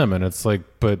forgive him. And it's like,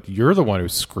 but you're the one who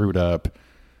screwed up.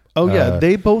 Oh, yeah.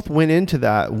 They both went into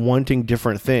that wanting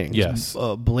different things. Yes.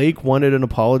 Blake wanted an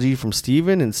apology from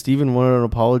Stephen, and Stephen wanted an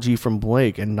apology from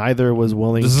Blake, and neither was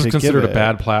willing to give it. This is considered a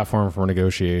bad platform for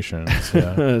negotiations.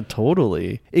 Yeah.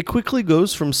 Totally. It quickly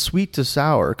goes from sweet to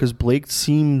sour because Blake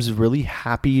seems really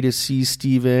happy to see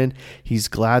Stephen. He's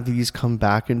glad that he's come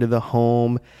back into the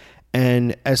home.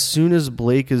 And as soon as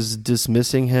Blake is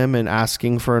dismissing him and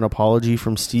asking for an apology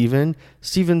from Steven,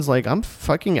 Steven's like, I'm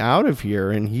fucking out of here.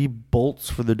 And he bolts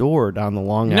for the door down the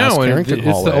long-ass Carrington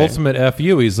hallway. It's the ultimate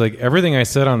FU. He's like, everything I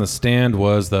said on the stand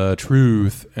was the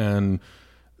truth. And,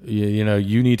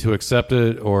 you need to accept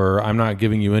it or I'm not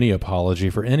giving you any apology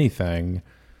for anything.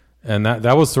 And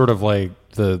that was sort of like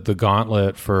the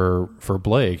gauntlet for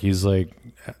Blake. He's like,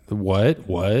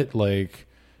 what? Like,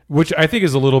 which I think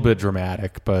is a little bit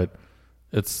dramatic, but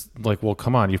it's like, well,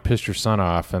 come on, you've pissed your son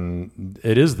off, and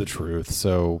it is the truth.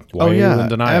 So why are you in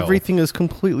denial? Everything is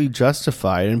completely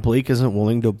justified, and Blake isn't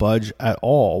willing to budge at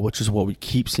all, which is what we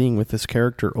keep seeing with this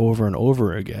character over and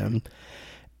over again.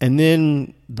 And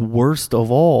then, the worst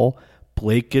of all,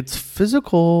 Blake gets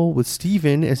physical with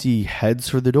Steven as he heads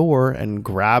for the door and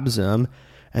grabs him.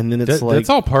 And then it's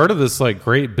all part of this like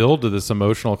great build to this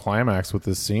emotional climax with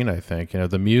this scene. I think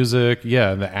the music,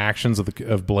 and the actions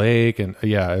of Blake, and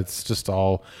it's just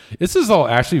all. This is all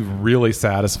actually really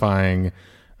satisfying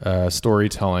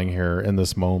storytelling here in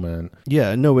this moment.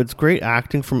 Yeah, no, it's great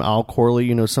acting from Al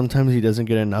Corley. Sometimes he doesn't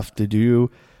get enough to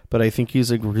do, but I think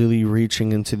he's like really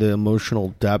reaching into the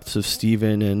emotional depths of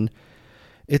Steven, and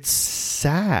it's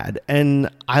sad. And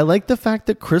I like the fact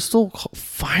that Crystal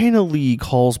finally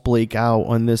calls Blake out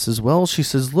on this as well. She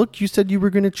says, look, you said you were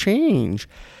going to change.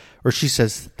 Or she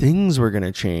says things were going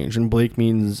to change. And Blake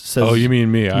says, oh, you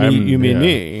mean me? You mean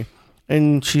me.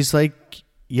 And she's like,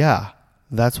 yeah,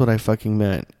 that's what I fucking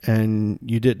meant. And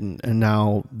you didn't. And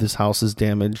now this house is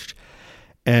damaged.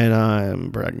 And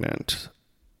I'm pregnant.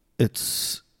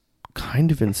 It's kind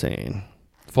of insane.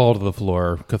 Fall to the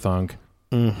floor, Kathunk.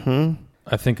 Mm-hmm.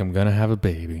 I think I'm going to have a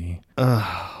baby.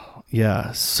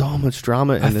 Yeah, so much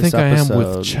drama in this episode. I think I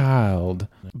am with child.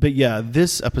 But yeah,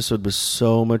 this episode was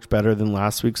so much better than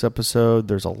last week's episode.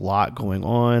 There's a lot going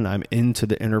on. I'm into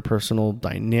the interpersonal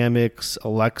dynamics.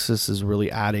 Alexis is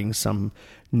really adding some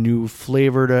new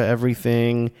flavor to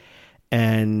everything.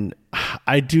 And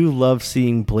I do love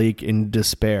seeing Blake in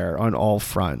despair on all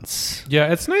fronts.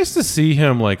 Yeah, it's nice to see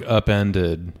him like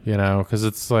upended, because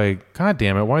it's like, God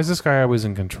damn it, why is this guy always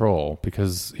in control?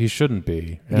 Because he shouldn't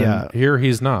be. And here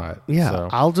he's not. Yeah, so.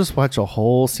 I'll just watch a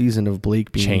whole season of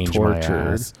Blake being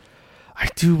tortured. I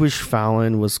do wish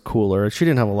Fallon was cooler. She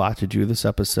didn't have a lot to do this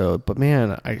episode, but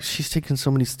man, she's taken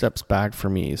so many steps back for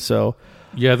me. So.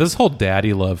 Yeah, this whole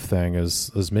daddy love thing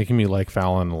is making me like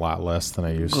Fallon a lot less than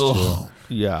I used to.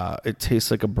 Yeah, it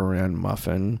tastes like a bran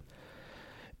muffin.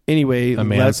 Anyway, a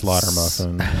manslaughter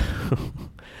muffin.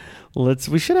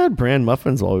 We should add bran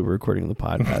muffins while we were recording the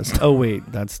podcast. Oh wait,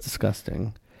 that's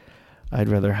disgusting. I'd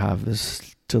rather have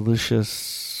this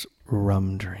delicious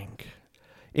rum drink.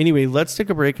 Anyway, let's take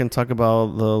a break and talk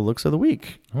about the looks of the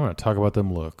week. I want to talk about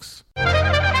them looks.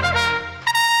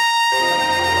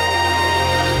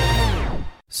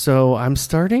 So I'm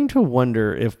starting to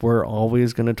wonder if we're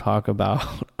always going to talk about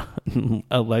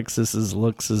Alexis's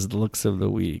looks as looks of the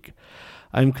week.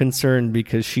 I'm concerned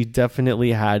because she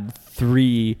definitely had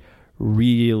 3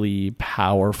 really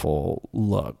powerful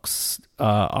looks.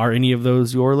 Are any of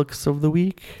those your looks of the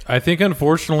week? I think,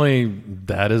 unfortunately,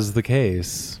 that is the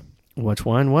case. Which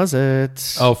one was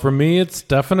it? Oh, for me, it's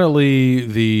definitely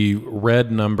the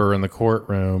red number in the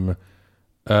courtroom.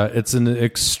 It's an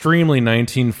extremely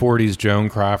 1940s Joan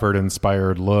Crawford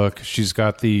inspired look. She's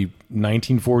got the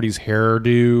 1940s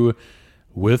hairdo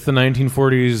with the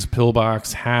 1940s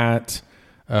pillbox hat,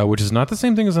 which is not the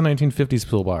same thing as a 1950s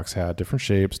pillbox hat. Different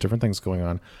shapes, different things going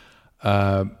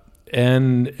on.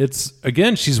 And it's,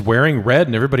 again, she's wearing red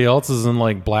and everybody else is in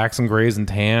like blacks and grays and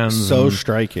tans. So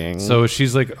striking. So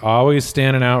she's like always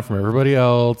standing out from everybody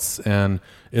else, and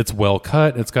it's well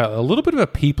cut. It's got a little bit of a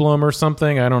peplum or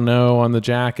something, I don't know, on the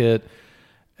jacket.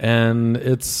 And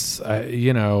it's,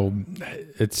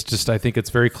 it's just, I think it's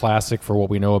very classic for what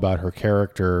we know about her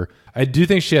character. I do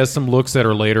think she has some looks that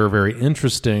are later very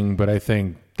interesting, but I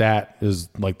think that is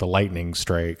like the lightning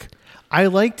strike. I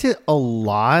liked it a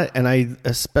lot, and I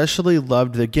especially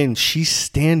loved, again, she's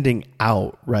standing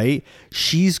out, right?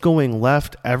 She's going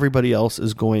left, everybody else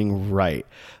is going right.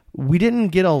 We didn't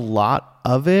get a lot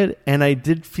of it, and I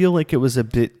did feel like it was a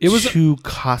bit too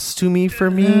costumey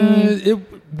for me. It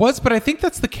was, but I think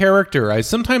that's the character.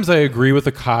 Sometimes I agree with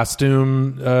the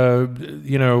costume,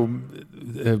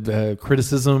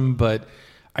 criticism, but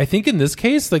I think in this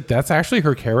case, like, that's actually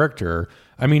her character.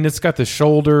 I mean, it's got the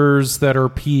shoulders that are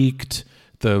peaked,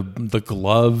 the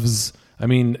gloves. I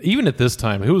mean, even at this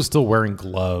time, who was still wearing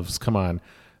gloves? Come on.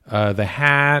 The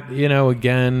hat,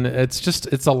 again,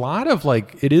 it's a lot of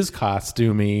like, it is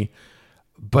costumey,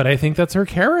 but I think that's her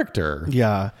character.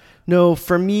 Yeah. No,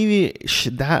 for me,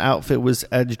 that outfit was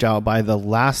edged out by the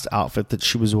last outfit that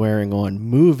she was wearing on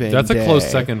Moving That's Day. A close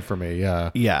second for me,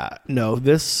 yeah. Yeah. No,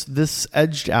 this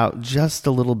edged out just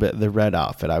a little bit, the red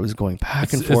outfit. I was going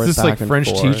back and forth. It's this like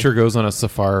French teacher goes on a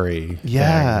safari.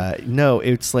 Yeah. Thing. No,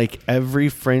 it's like every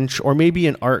French, or maybe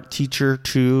an art teacher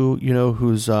too,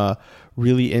 who's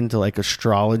really into like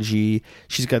astrology.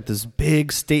 She's got this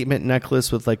big statement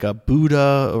necklace with like a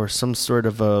Buddha or some sort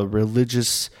of a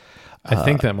religious... I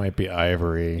think that might be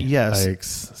ivory. Yes.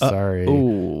 Yikes. Sorry.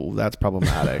 Oh, that's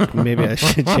problematic. Maybe I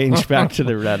should change back to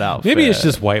the red outfit. Maybe it's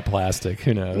just white plastic.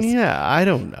 Who knows? Yeah, I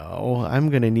don't know.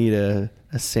 I'm going to need a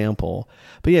sample.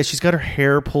 But yeah, she's got her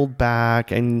hair pulled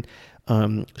back, and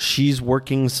she's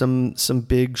working some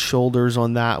big shoulders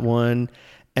on that one.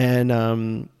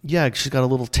 And she's got a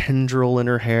little tendril in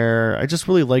her hair. I just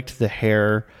really liked the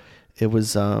hair. It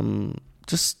was...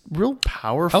 just real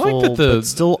powerful, I like that but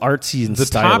still artsy and stylish.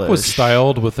 The top was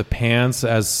styled with the pants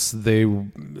as they,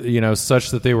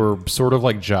 such that they were sort of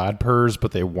like jodhpurs,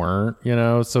 but they weren't,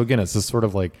 So again, it's this sort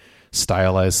of like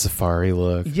stylized safari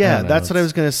look. Yeah, that's what I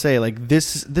was going to say. Like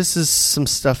this is some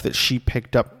stuff that she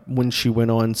picked up when she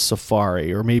went on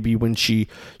safari, or maybe when she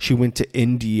went to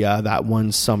India that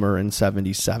one summer in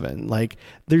 77. Like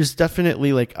there's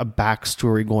definitely like a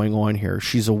backstory going on here.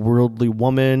 She's a worldly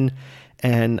woman.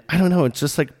 And I don't know, it's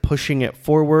just like pushing it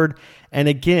forward. And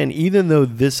again, even though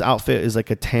this outfit is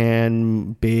like a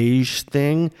tan beige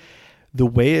thing, the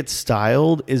way it's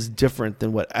styled is different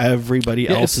than what everybody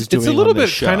else is doing. It's a little bit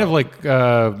show. kind of like,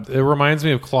 it reminds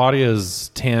me of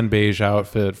Claudia's tan beige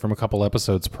outfit from a couple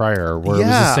episodes prior, where it was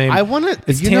the same.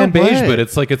 It's tan beige, but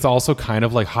it's like, it's also kind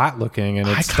of like hot looking, and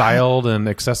it's styled and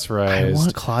accessorized. I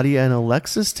want Claudia and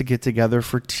Alexis to get together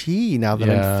for tea now that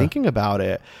I'm thinking about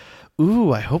it.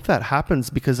 Ooh, I hope that happens,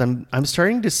 because I'm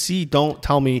starting to see, don't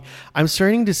tell me, I'm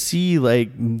starting to see like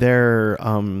their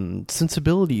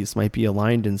sensibilities might be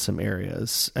aligned in some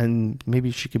areas, and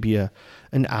maybe she could be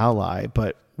an ally,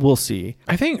 but we'll see.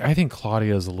 I think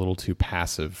Claudia is a little too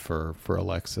passive for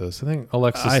Alexis. I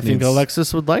think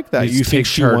Alexis would like that. You think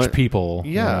she charge people?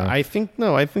 Yeah, I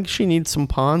think she needs some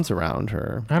pawns around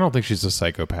her. I don't think she's a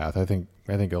psychopath. I think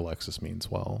Alexis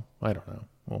means well. I don't know.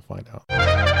 We'll find out.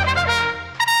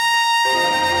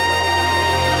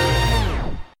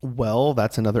 Well,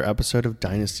 that's another episode of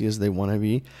Dynasty as They Want to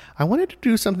Be. I wanted to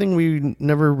do something we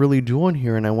never really do on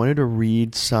here, and I wanted to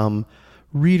read some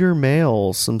reader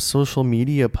mail, some social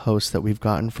media posts that we've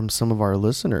gotten from some of our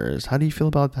listeners. How do you feel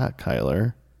about that,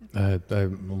 Kyler? I'm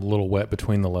a little wet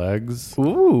between the legs.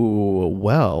 Ooh,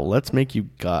 well, let's make you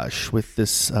gush with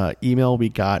this email we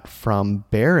got from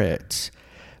Barrett.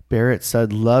 Barrett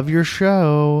said, "Love your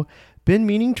show. Been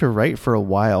meaning to write for a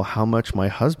while how much my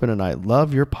husband and I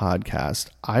love your podcast.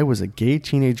 I was a gay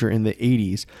teenager in the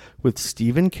 80s with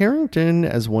Stephen Carrington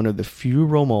as one of the few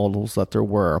role models that there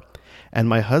were. And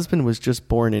my husband was just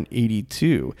born in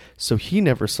 82, so he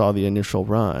never saw the initial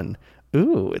run.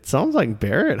 Ooh, it sounds like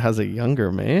Barrett has a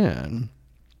younger man.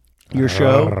 Your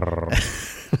show...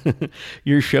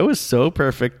 Your show is so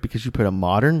perfect because you put a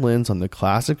modern lens on the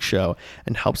classic show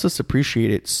and helps us appreciate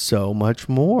it so much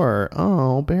more.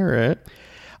 Oh, Barrett.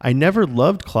 I never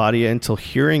loved Claudia until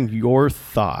hearing your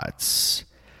thoughts.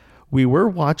 We were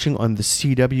watching on the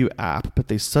CW app, but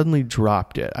they suddenly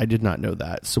dropped it. I did not know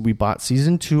that. So we bought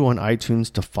season 2 on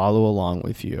iTunes to follow along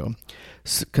with you.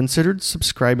 Considered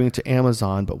subscribing to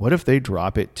Amazon, but what if they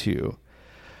drop it too?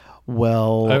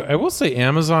 Well, I will say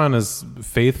Amazon has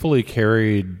faithfully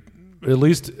carried at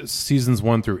least seasons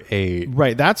 1 through 8.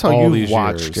 Right, that's how you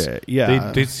watched it.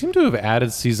 Yeah, they seem to have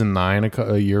added season 9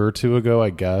 a year or two ago,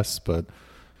 I guess. But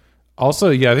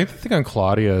also, yeah, I think the thing on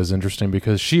Claudia is interesting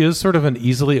because she is sort of an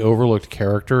easily overlooked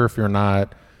character if you're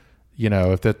not,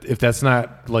 if that's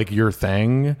not like your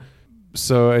thing.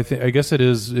 So I guess it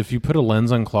is. If you put a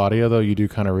lens on Claudia, though, you do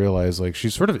kind of realize like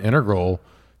she's sort of integral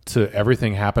to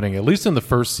everything happening, at least in the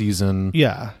first season.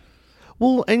 Yeah.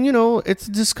 Well, and it's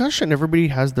a discussion. Everybody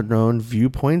has their own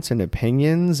viewpoints and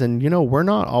opinions, and we're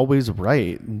not always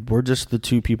right. We're just the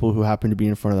two people who happen to be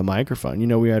in front of the microphone.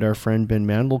 We had our friend Ben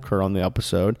Mandelker on the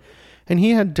episode, and he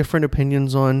had different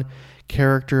opinions on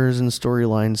characters and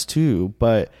storylines too.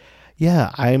 But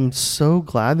yeah, I'm so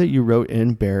glad that you wrote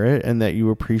in, Barrett, and that you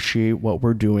appreciate what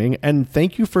we're doing. And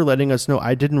thank you for letting us know.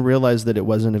 I didn't realize that it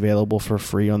wasn't available for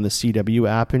free on the CW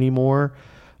app anymore.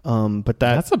 But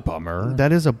that's a bummer.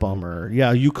 That is a bummer.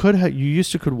 Yeah, you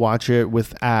used to watch it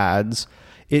with ads.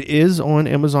 It is on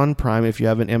Amazon Prime if you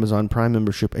have an Amazon Prime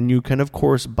membership, and you can of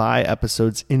course buy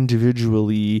episodes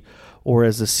individually or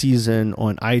as a season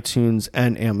on iTunes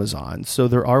and Amazon. So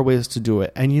there are ways to do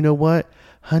it. And you know what?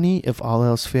 Honey, if all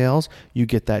else fails, you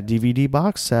get that DVD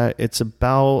box set. It's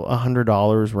about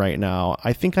 $100 right now.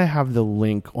 I think I have the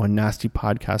link on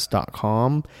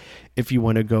nastypodcast.com if you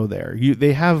want to go there.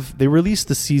 They release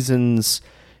the seasons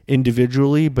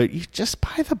individually, but you just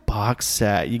buy the box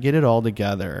set. You get it all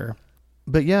together.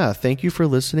 But yeah, thank you for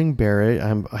listening, Barrett.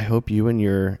 I hope you and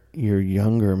your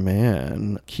younger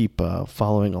man keep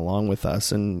following along with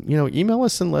us, and email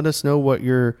us and let us know what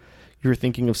you're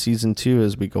thinking of season 2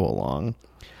 as we go along.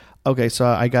 Okay, so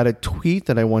I got a tweet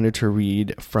that I wanted to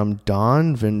read from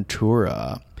Don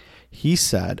Ventura. He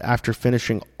said, after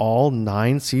finishing all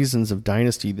 9 seasons of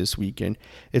Dynasty this weekend,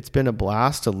 it's been a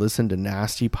blast to listen to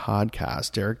Nasty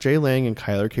Podcast. Derek J. Lang and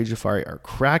Kyler K. Jafari are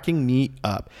cracking me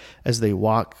up as they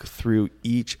walk through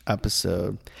each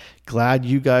episode. Glad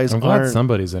you guys I'm glad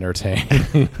somebody's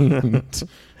entertained.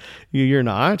 You're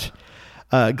not?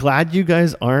 Glad you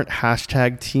guys aren't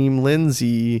hashtag Team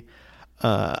Lindsay.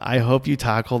 I hope you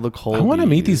tackle the Colbys. I want to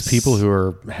meet these people who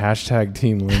are hashtag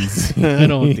Team Lindsay. I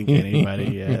don't think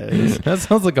anybody is. That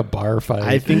sounds like a bar fight.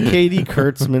 I think Katie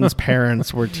Kurtzman's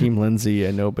parents were Team Lindsay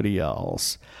and nobody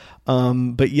else.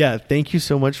 But yeah, thank you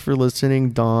so much for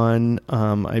listening, Don.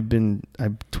 I've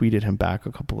tweeted him back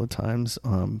a couple of times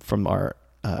from our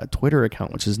Twitter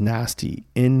account, which is Nasty,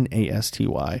 Nasty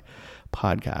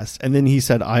podcast. And then he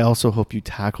said, I also hope you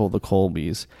tackle the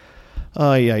Colbys.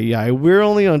 Oh, yeah. We're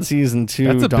only on season 2.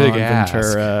 That's a Don big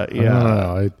Ventura. ask.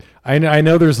 Yeah. I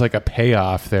know there's like a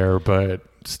payoff there, but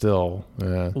still.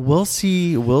 Yeah. We'll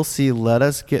see. Let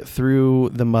us get through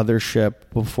the mothership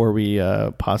before we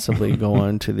possibly go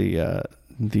on to the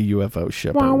UFO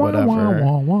ship or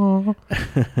whatever.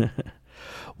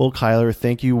 Well, Kyler,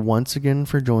 thank you once again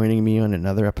for joining me on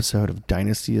another episode of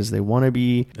Dynasty as They Want to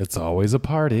Be. It's always a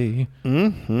party.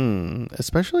 Mm-hmm.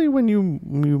 Especially when you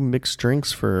mix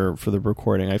drinks for the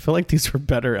recording. I feel like these are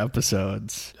better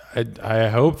episodes. I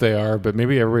hope they are, but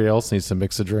maybe everybody else needs to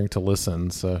mix a drink to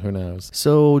listen, so who knows.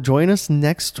 So join us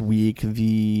next week,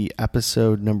 the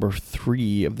episode number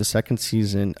 3 of the second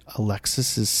season,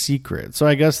 Alexis's Secret. So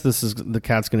I guess the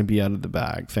cat's going to be out of the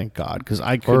bag, thank God, because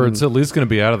or it's at least going to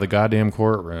be out of the goddamn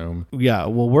courtroom. Yeah,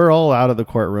 well, we're all out of the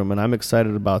courtroom, and I'm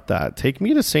excited about that. Take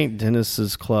me to St.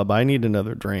 Dennis's Club. I need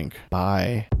another drink.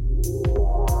 Bye.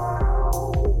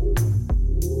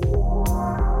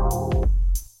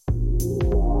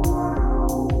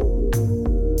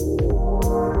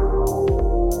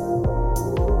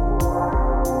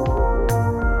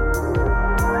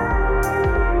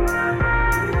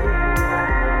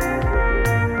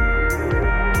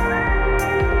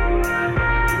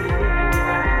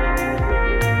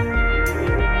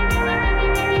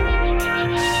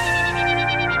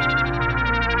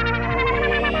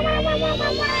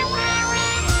 Wow.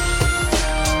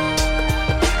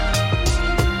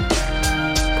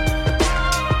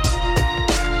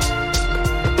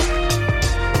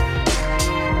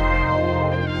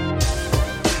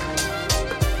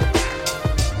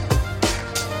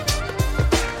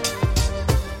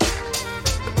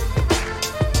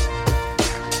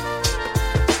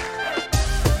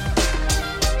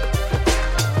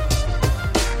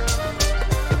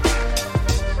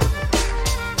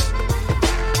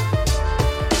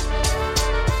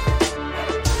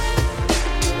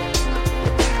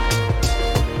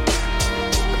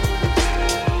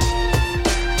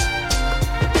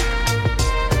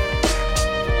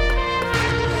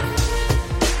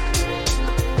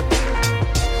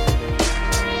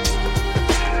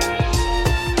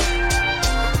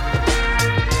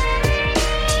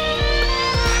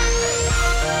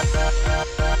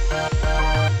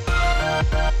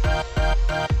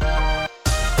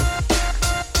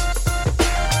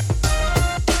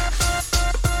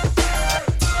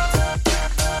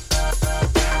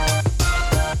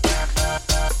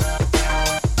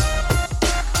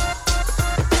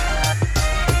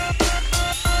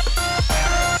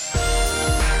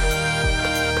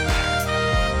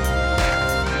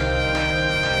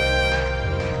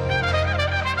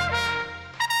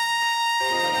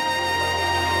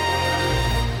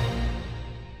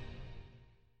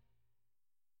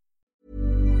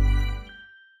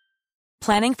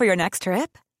 Planning for your next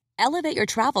trip? Elevate your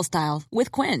travel style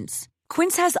with Quince.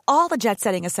 Quince has all the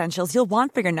jet-setting essentials you'll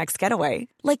want for your next getaway,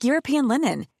 like European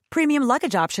linen, premium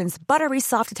luggage options, buttery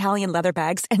soft Italian leather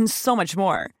bags, and so much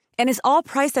more. And is all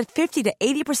priced at 50 to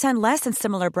 80% less than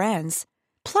similar brands.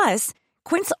 Plus,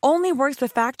 Quince only works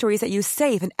with factories that use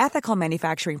safe and ethical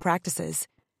manufacturing practices.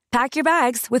 Pack your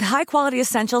bags with high-quality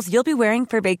essentials you'll be wearing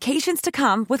for vacations to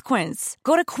come with Quince.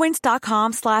 Go to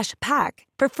quince.com/pack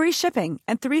for free shipping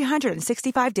and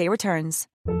 365-day returns.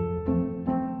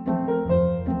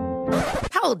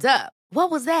 Hold up. What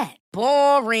was that?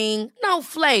 Boring. No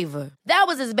flavor. That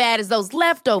was as bad as those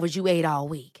leftovers you ate all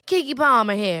week. Keke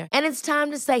Palmer here, and it's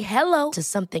time to say hello to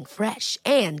something fresh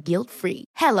and guilt-free.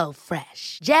 Hello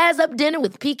Fresh. Jazz up dinner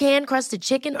with pecan-crusted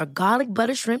chicken or garlic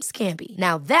butter shrimp scampi.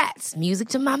 Now that's music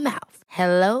to my mouth.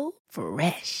 Hello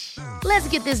Fresh. Let's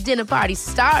get this dinner party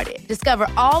started. Discover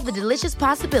all the delicious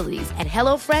possibilities at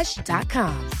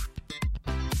hellofresh.com.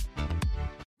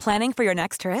 Planning for your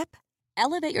next trip?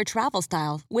 Elevate your travel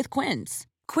style with Quince.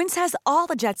 Quince has all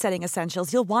the jet-setting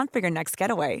essentials you'll want for your next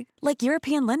getaway, like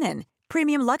European linen,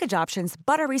 premium luggage options,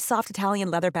 buttery soft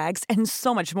Italian leather bags, and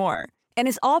so much more. And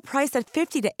is all priced at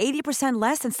 50 to 80%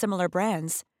 less than similar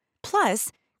brands. Plus,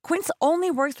 Quince only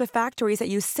works with factories that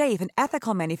use safe and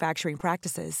ethical manufacturing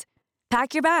practices.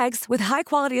 Pack your bags with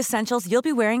high-quality essentials you'll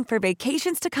be wearing for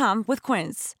vacations to come with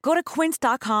Quince. Go to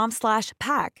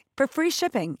quince.com/pack for free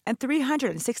shipping and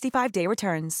 365-day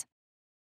returns.